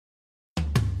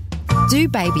Do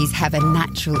babies have a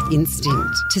natural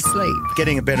instinct to sleep?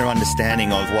 Getting a better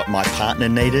understanding of what my partner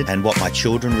needed and what my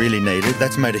children really needed,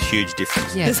 that's made a huge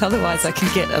difference. Yeah. Because otherwise I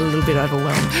can get a little bit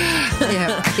overwhelmed.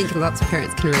 Yeah, I think lots of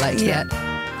parents can relate to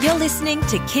that. You're listening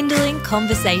to Kindling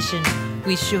Conversation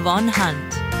with Siobhan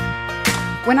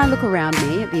Hunt. When I look around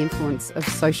me at the influence of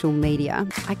social media,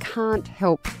 I can't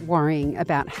help worrying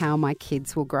about how my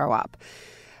kids will grow up.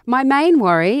 My main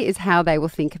worry is how they will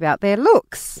think about their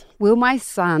looks. Will my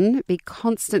son be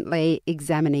constantly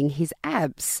examining his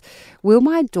abs? Will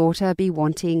my daughter be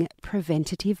wanting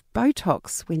preventative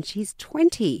Botox when she's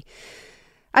 20?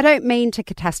 I don't mean to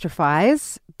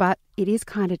catastrophise, but it is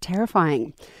kind of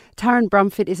terrifying. Taryn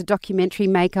Brumfitt is a documentary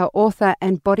maker, author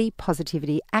and body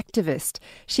positivity activist.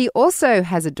 She also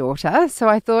has a daughter, so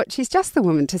I thought she's just the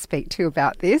woman to speak to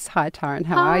about this. Hi Taryn,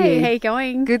 how are you? Hi, how you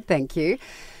going? Good, thank you.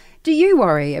 Do you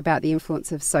worry about the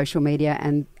influence of social media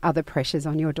and other pressures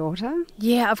on your daughter?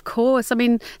 Yeah, of course. I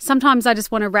mean, sometimes I just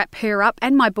want to wrap her up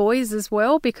and my boys as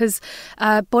well because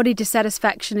body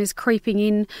dissatisfaction is creeping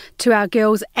in to our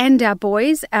girls and our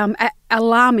boys at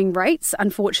alarming rates,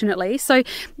 unfortunately. So,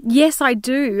 yes, I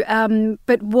do.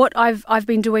 But what I've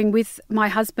been doing with my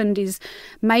husband is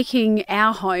making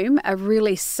our home a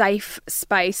really safe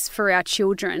space for our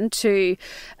children to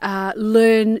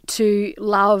learn to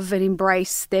love and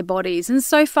embrace their bodies. And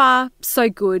so far, so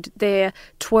good. They're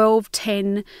 12,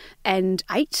 10 and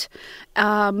 8.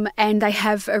 And they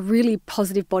have a really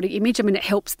positive body image. I mean, it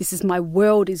helps. This is my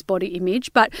world is body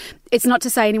image. But it's not to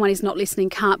say anyone who's not listening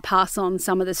can't pass on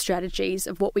some of the strategies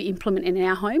of what we implement in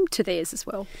our home to theirs as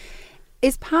well.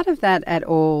 Is part of that at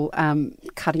all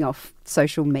cutting off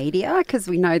social media? Because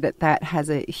we know that has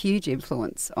a huge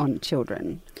influence on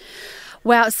children.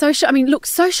 Wow,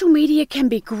 social media can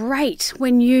be great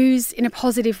when used in a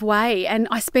positive way. And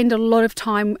I spend a lot of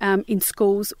time in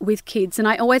schools with kids and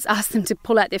I always ask them to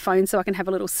pull out their phone so I can have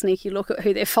a little sneaky look at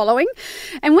who they're following.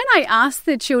 And when I ask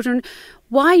the children,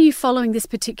 why are you following this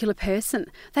particular person?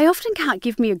 They often can't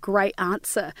give me a great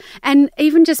answer. And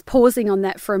even just pausing on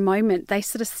that for a moment, they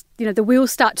sort of, the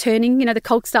wheels start turning, the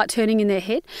cogs start turning in their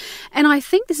head. And I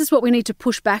think this is what we need to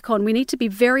push back on. We need to be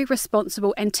very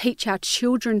responsible and teach our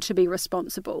children to be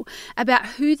responsible about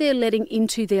who they're letting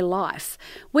into their life.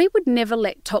 We would never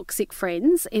let toxic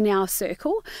friends in our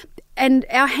circle. And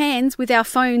our hands, with our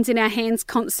phones in our hands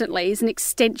constantly, is an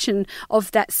extension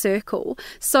of that circle.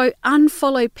 So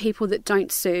unfollow people that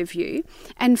don't serve you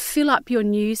and fill up your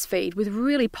news feed with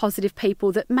really positive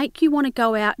people that make you want to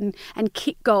go out and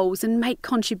kick goals and make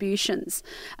contributions.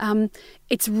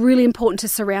 It's really important to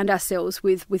surround ourselves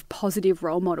with positive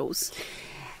role models.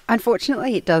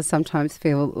 Unfortunately, it does sometimes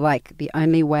feel like the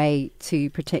only way to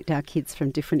protect our kids from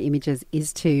different images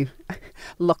is to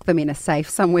lock them in a safe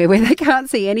somewhere where they can't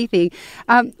see anything.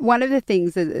 One of the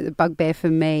things that a bugbear for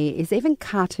me is even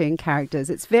cartoon characters.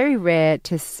 It's very rare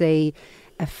to see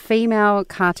a female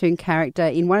cartoon character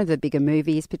in one of the bigger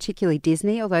movies, particularly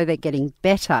Disney, although they're getting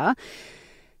better.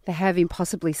 They have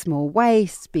impossibly small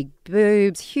waists, big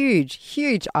boobs,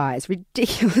 huge eyes,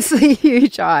 ridiculously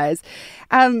huge eyes.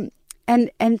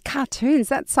 And cartoons,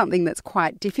 that's something that's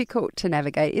quite difficult to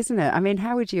navigate, isn't it? I mean,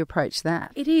 how would you approach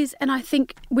that? It is. And I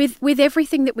think with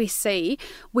everything that we see,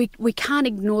 we can't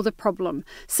ignore the problem.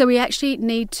 So we actually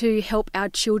need to help our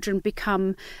children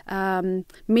become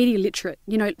media literate.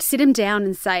 Sit them down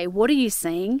and say, what are you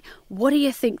seeing? What do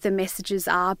you think the messages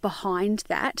are behind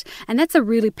that? And that's a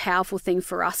really powerful thing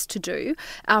for us to do,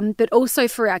 but also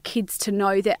for our kids to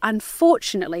know that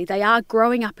unfortunately they are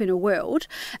growing up in a world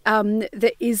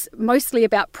that is mostly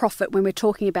about profit when we're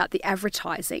talking about the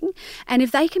advertising. And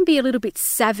if they can be a little bit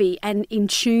savvy and in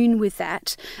tune with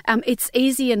that, it's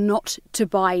easier not to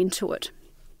buy into it.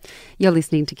 You're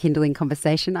listening to Kindling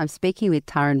Conversation. I'm speaking with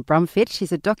Taryn Brumfitt.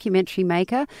 She's a documentary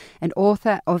maker and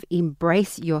author of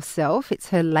Embrace Yourself. It's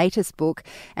her latest book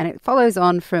and it follows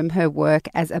on from her work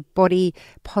as a body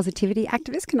positivity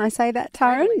activist. Can I say that,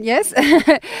 Taryn? Yes.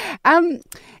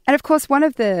 And of course, one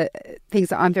of the things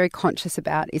that I'm very conscious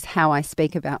about is how I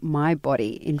speak about my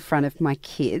body in front of my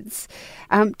kids.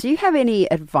 Do you have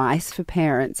any advice for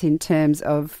parents in terms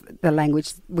of the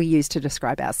language we use to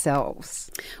describe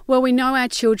ourselves? Well, we know our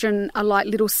children are like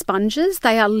little sponges.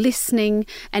 They are listening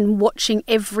and watching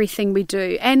everything we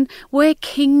do. And we're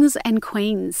kings and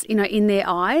queens, in their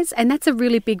eyes. And that's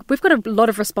we've got a lot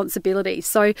of responsibility.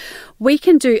 So we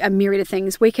can do a myriad of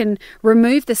things. We can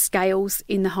remove the scales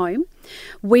in the home.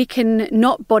 We can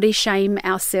not body shame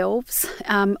ourselves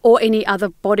or any other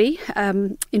body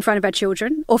in front of our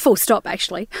children, or full stop,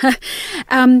 actually.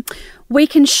 We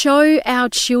can show our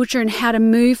children how to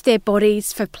move their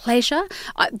bodies for pleasure.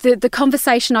 The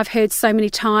conversation I've heard so many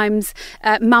times,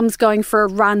 mum's going for a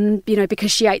run,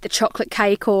 because she ate the chocolate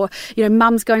cake, or,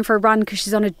 mum's going for a run because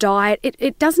she's on a diet.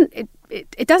 It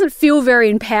doesn't feel very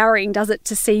empowering, does it,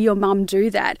 to see your mum do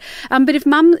that? But if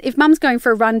mum's going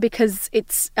for a run because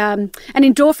it's an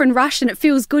endorphin rush and it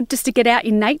feels good just to get out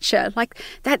in nature, like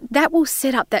that will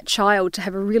set up that child to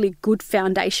have a really good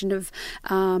foundation of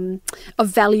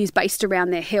values based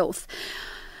around their health.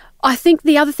 I think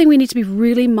the other thing we need to be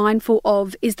really mindful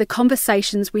of is the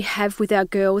conversations we have with our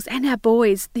girls and our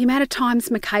boys. The amount of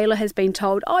times Michaela has been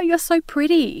told, "Oh, you're so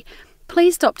pretty."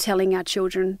 Please stop telling our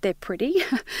children they're pretty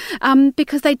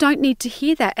because they don't need to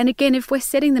hear that. And again, if we're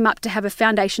setting them up to have a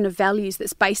foundation of values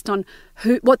that's based on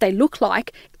what they look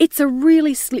like, it's a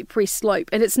really slippery slope.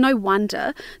 And it's no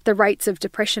wonder the rates of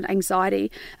depression, anxiety,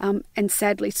 and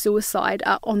sadly suicide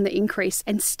are on the increase,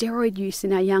 and steroid use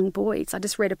in our young boys. I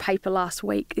just read a paper last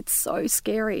week. It's so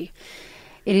scary.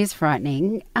 It is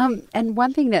frightening. And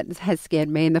one thing that has scared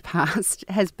me in the past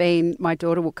has been my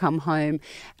daughter will come home.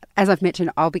 As I've mentioned,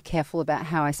 I'll be careful about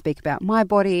how I speak about my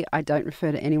body. I don't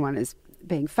refer to anyone as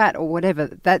being fat or whatever.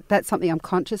 That's something I'm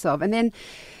conscious of. And then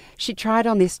she tried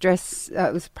on this dress.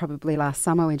 It was probably last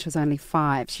summer when she was only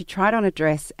 5. She tried on a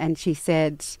dress and she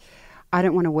said, "I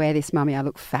don't want to wear this, Mummy. I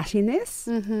look fat in this."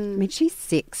 Mm-hmm. I mean, she's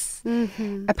 6.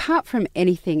 Mm-hmm. Apart from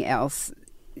anything else,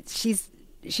 she's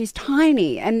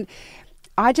tiny. And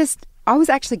I was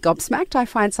actually gobsmacked. I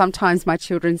find sometimes my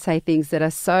children say things that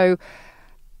are so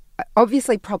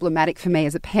obviously problematic for me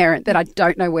as a parent that I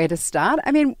don't know where to start.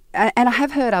 I mean, and I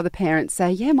have heard other parents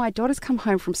say, "Yeah, my daughter's come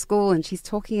home from school and she's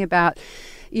talking about,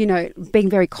 being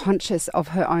very conscious of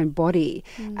her own body."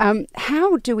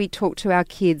 How do we talk to our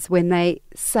kids when they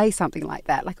say something like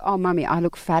that? Like, "Oh, Mummy, I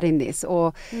look fat in this,"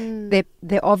 or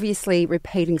they're obviously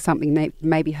repeating something they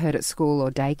maybe heard at school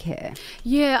or daycare.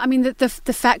 Yeah, I mean,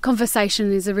 the fat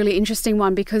conversation is a really interesting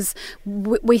one because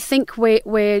we think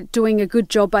we're doing a good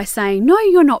job by saying, "No,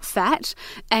 you're not fat."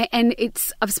 And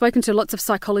I've spoken to lots of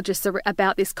psychologists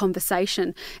about this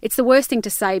conversation. It's the worst thing to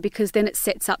say because then it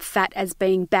sets up fat as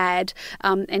being bad,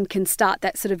 and can start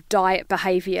that sort of diet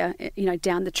behaviour,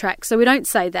 down the track. So we don't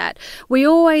say that. We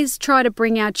always try to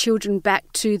bring our children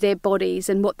back to their bodies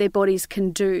and what their bodies can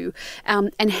do,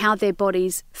 and how their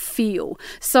bodies feel.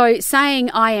 So saying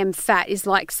 "I am fat" is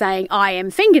like saying "I am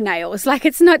fingernails." Like,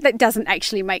 that doesn't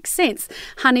actually make sense.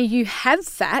 Honey, you have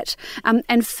fat,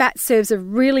 and fat serves a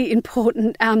really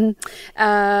important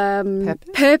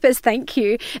purpose, thank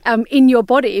you, in your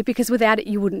body, because without it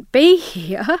you wouldn't be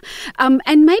here.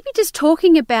 And maybe just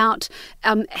talking about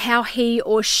how he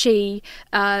or she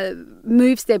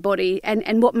moves their body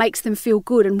and what makes them feel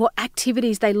good and what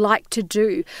activities they like to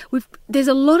do. There's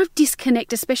a lot of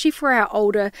disconnect, especially for our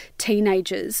older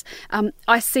teenagers.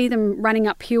 I see them running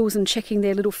up hills and checking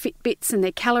their little Fitbits and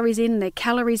their calories in and their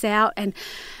calories out, and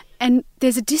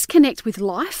there's a disconnect with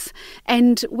life,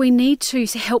 and we need to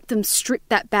help them strip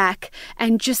that back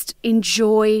and just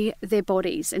enjoy their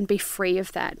bodies and be free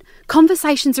of that.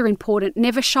 Conversations are important.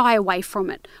 Never shy away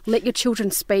from it. Let your children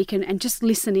speak and just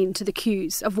listen in to the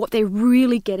cues of what they're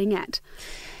really getting at.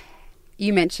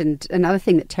 You mentioned another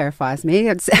thing that terrifies me.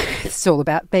 It's all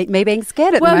about me being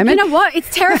scared at the moment. Well, you know what? It's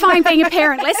terrifying being a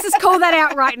parent. Let's just call that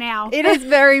out right now. It is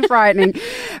very frightening.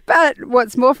 But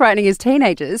what's more frightening is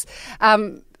teenagers.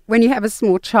 When you have a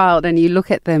small child and you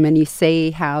look at them and you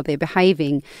see how they're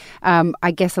behaving,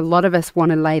 I guess a lot of us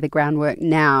want to lay the groundwork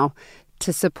now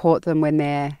to support them when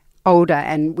they're older,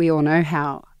 and we all know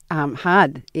how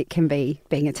hard it can be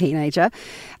being a teenager.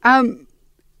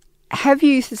 Have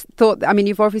you thought, I mean,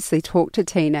 you've obviously talked to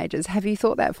teenagers, have you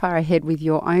thought that far ahead with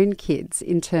your own kids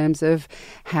in terms of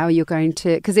how you're going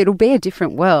to, because it'll be a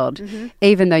different world,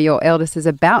 even though your eldest is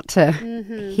about to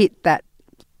hit that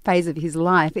phase of his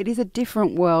life, it is a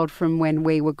different world from when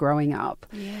we were growing up.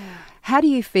 Yeah. How do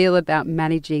you feel about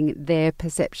managing their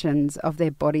perceptions of their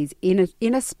bodies in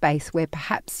a space where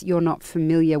perhaps you're not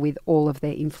familiar with all of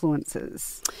their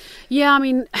influences? Yeah, I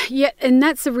mean, and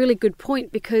that's a really good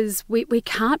point because we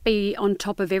can't be on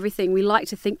top of everything. We like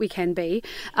to think we can be.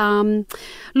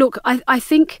 Look, I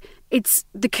think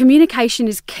the communication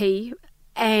is key,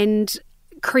 and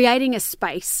creating a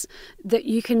space that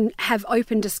you can have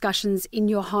open discussions in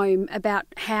your home about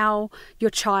how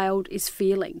your child is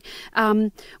feeling.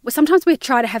 Sometimes we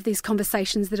try to have these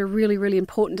conversations that are really, really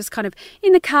important, just kind of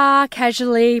in the car,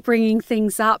 casually bringing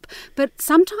things up. But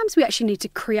sometimes we actually need to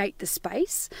create the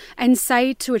space and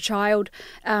say to a child,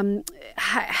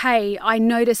 hey, I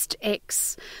noticed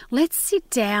X. Let's sit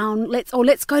down,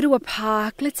 let's go to a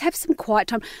park, let's have some quiet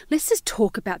time. Let's just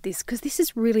talk about this because this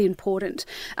is really important.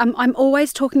 I'm always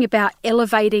was talking about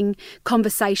elevating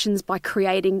conversations by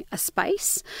creating a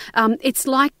space. It's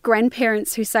like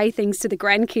grandparents who say things to the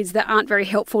grandkids that aren't very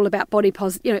helpful about about being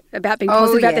positive about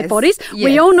their bodies. Yes.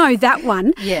 We all know that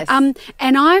one. Yes. And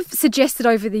I've suggested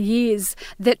over the years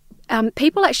that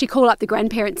people actually call up the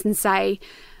grandparents and say,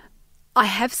 I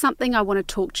have something I want to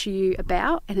talk to you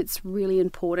about and it's really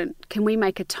important. Can we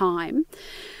make a time?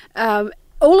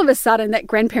 All of a sudden that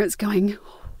grandparent's going,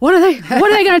 what are they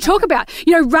going to talk about?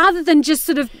 Rather than just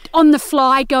sort of on the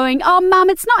fly going, oh, Mum,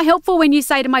 it's not helpful when you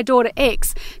say to my daughter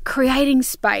X. Creating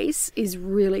space is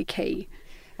really key.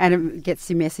 And it gets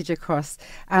your message across.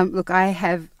 Look,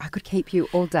 I could keep you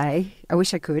all day. I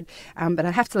wish I could, but I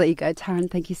have to let you go.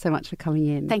 Taryn, thank you so much for coming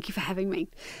in. Thank you for having me.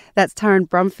 That's Taryn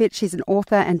Brumfitt. She's an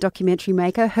author and documentary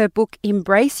maker. Her book,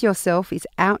 Embrace Yourself, is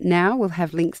out now. We'll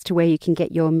have links to where you can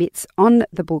get your mitts on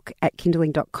the book at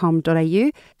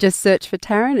kindling.com.au. Just search for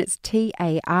Taryn. It's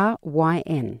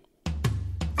Taryn.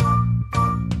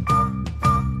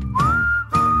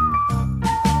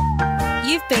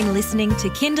 You've been listening to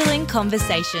Kindling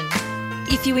Conversation.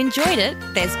 If you enjoyed it,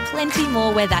 there's plenty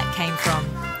more where that came from.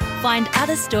 Find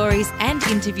other stories and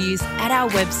interviews at our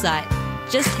website.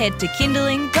 Just head to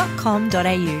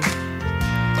kindling.com.au.